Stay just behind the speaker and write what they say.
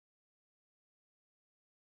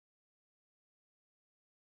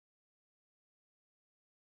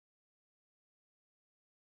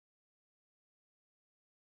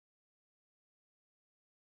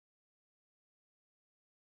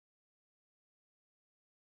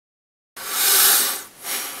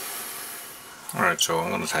Alright, so I'm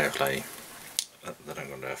going to tie a fly that I'm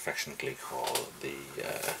going to affectionately call the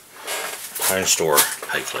pound store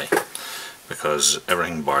pike fly, because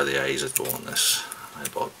everything bar the eyes that go on this I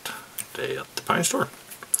bought today at the pound store.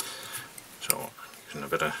 So I'm using a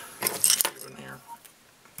bit of in here,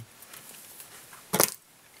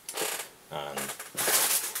 and the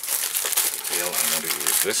tail I'm going to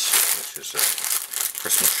use this, which is a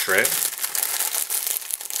Christmas shred.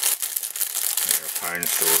 There are pound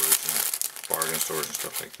stores and bargain stores and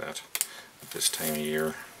stuff like that at this time of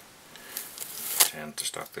year tend to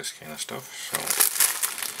stock this kind of stuff, so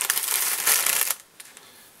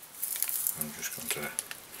I'm just going to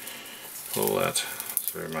pull that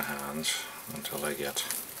through my hands until I get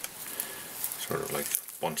sort of like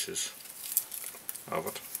bunches of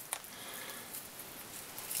it.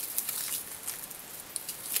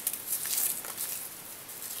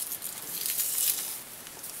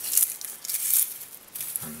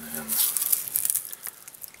 And then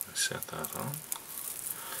I set that on,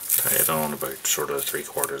 tie it on about sort of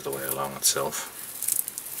 3/4 of the way along itself,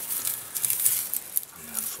 and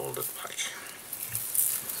then fold it back.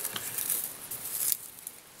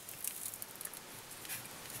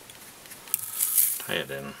 Tie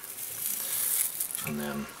it in, and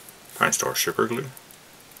then pound store super glue.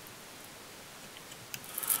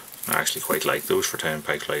 I actually quite like those for tying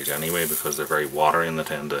pike flies anyway, because they're very watery and they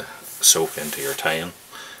tend to soak into your tying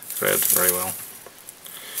thread very well.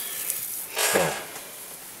 So,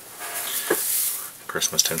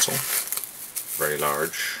 Christmas tinsel, very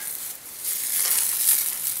large.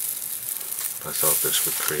 I thought this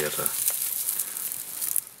would create a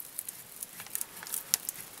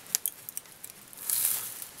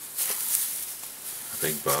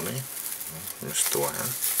big body. Missed the wire.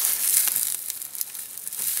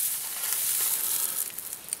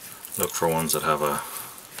 Look for ones that have a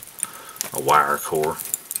wire core,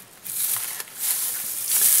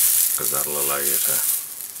 because that'll allow you to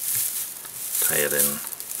tie it in,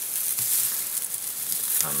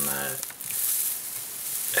 and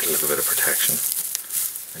it'll have a bit of protection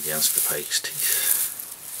against the pike's teeth.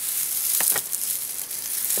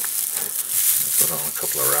 I'll put on a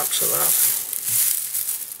couple of wraps of that.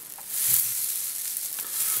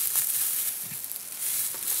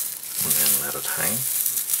 And then let it hang.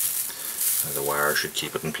 Now the wire should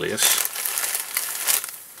keep it in place.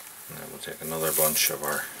 And then we'll take another bunch of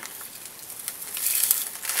our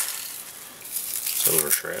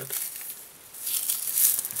silver shred,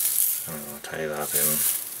 and I'm going to tie that in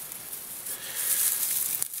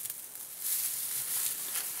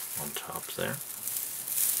on top there, and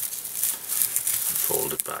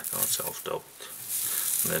fold it back on itself doubled.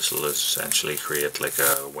 And this will essentially create like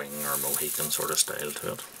a wing or Mohican sort of style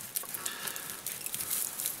to it.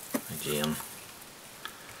 Again,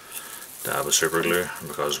 dab of super glue,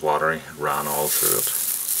 because watery, it ran all through it.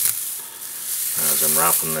 As I'm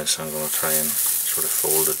wrapping this, I'm going to try and sort of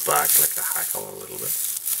fold it back like a hackle a little bit.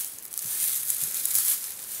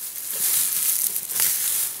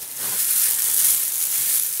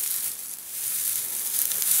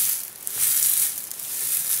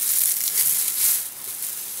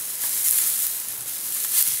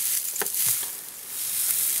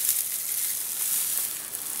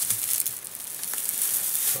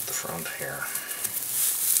 At the front here,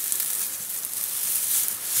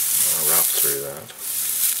 I'll wrap through that.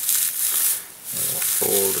 I'll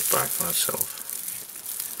fold it back on itself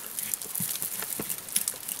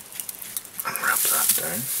and wrap that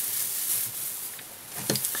down.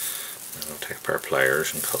 And I'll take a pair of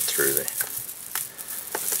pliers and cut through the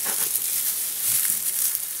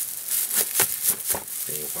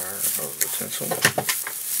wire of the tinsel.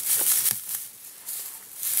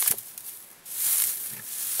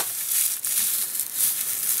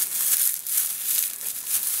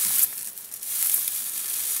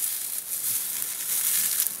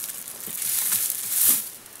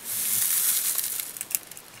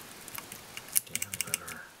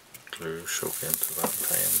 Glue soak into that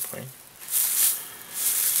tying point.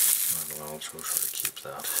 And will also sort of keep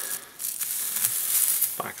that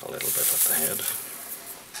back a little bit at the head.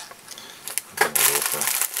 And then we'll go for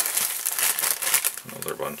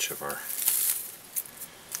another bunch of our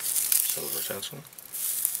silver tinsel.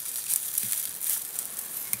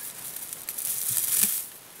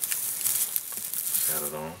 Set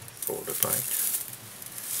it on, fold it back.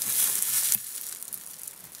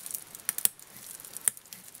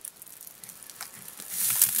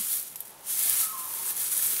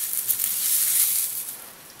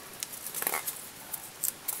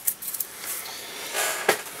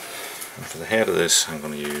 For the head of this, I'm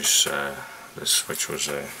going to use this, which was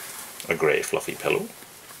a grey fluffy pillow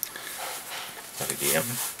that again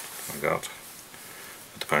I got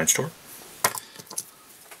pound store.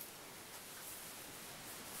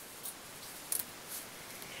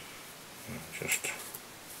 Just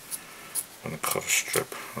going to cut a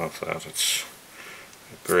strip of that. It's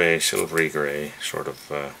a grey, silvery grey sort of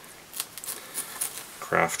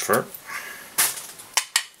craft fur.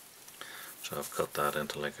 So I've cut that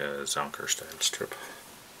into like a zonker style strip.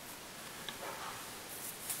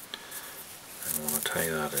 I want to tie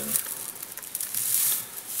that in.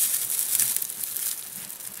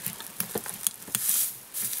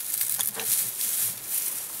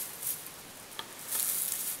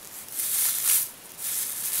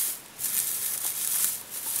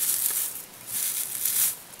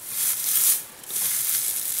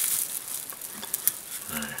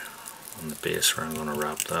 On the base where I'm going to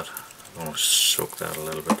wrap that, I'm going to soak that a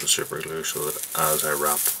little bit with super glue so that as I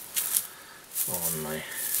wrap on my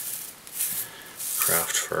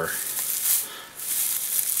craft fur,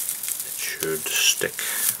 it should stick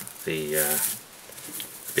the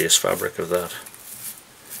base fabric of that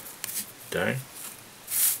down.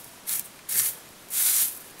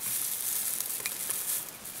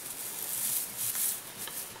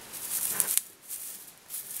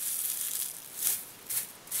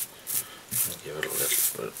 Give it a little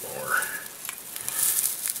bit more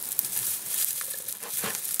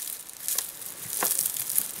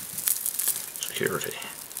security.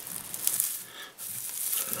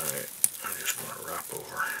 So now I'm just going to wrap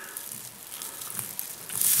over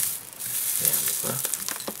the end of that.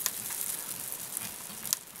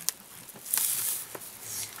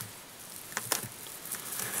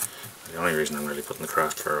 The only reason I'm really putting the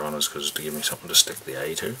craft fur on is because to give me something to stick the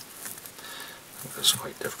eye to. It's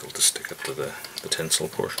quite difficult to stick it to the tinsel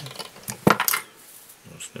portion.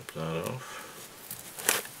 I'll snip that off.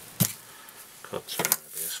 Cut through my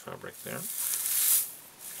base fabric there.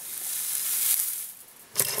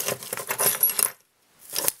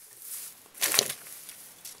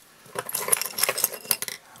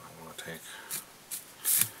 And I'm going to take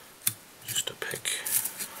just a pick.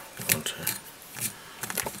 I want to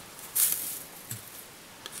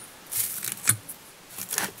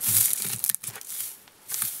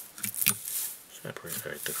separate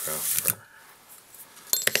out the craft fur,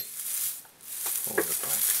 fold it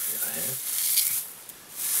back to get ahead,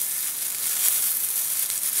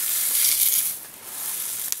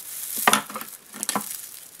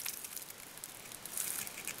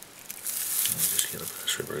 and just get a bit of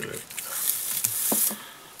super glue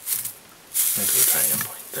into the tying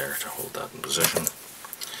point there to hold that in position.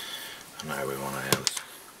 And now we want to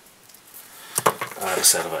add a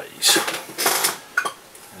set of eyes.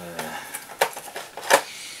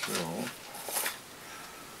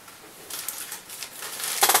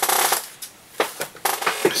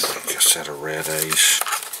 A set of red eyes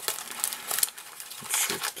would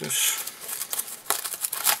suit this.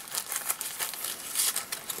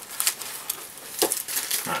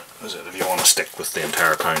 Right, that's it. If you want to stick with the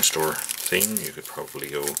entire pound store theme, you could probably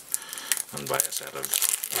go and buy a set of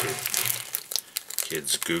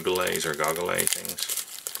kids' Google eyes or goggle eye things.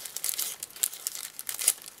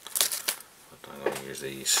 But I'm going to use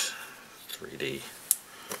these 3D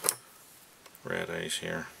red eyes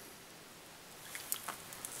here.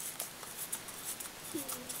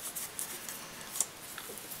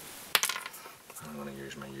 I'm going to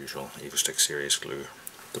use my usual Evo-Stick Serious glue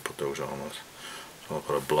to put those on with. So I'll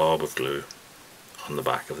put a blob of glue on the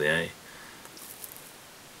back of the eye.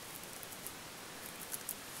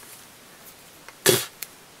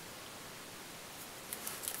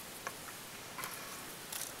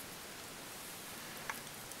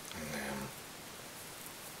 And then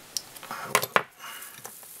I will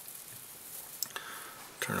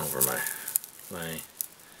turn over my eye,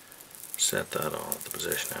 set that on at the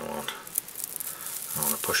position I want. I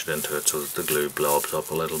want to push it into it so that the glue blobs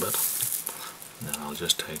up a little bit. And then I'll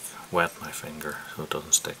just wet my finger so it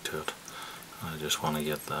doesn't stick to it. I just want to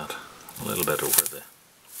get that a little bit over the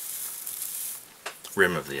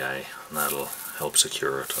rim of the eye, and that'll help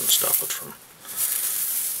secure it and stop it from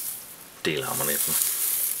delaminating.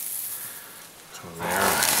 So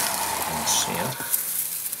there, you can see it.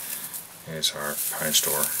 Here's our pound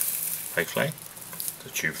store pike fly. The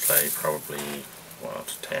tube fly probably,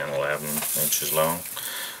 what, 10-11 inches long,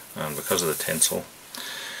 and because of the tinsel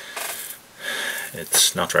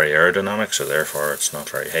it's not very aerodynamic, so therefore it's not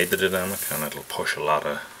very hydrodynamic, and it'll push a lot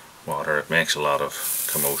of water. It makes a lot of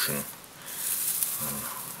commotion, and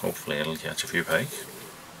hopefully it'll catch a few pike.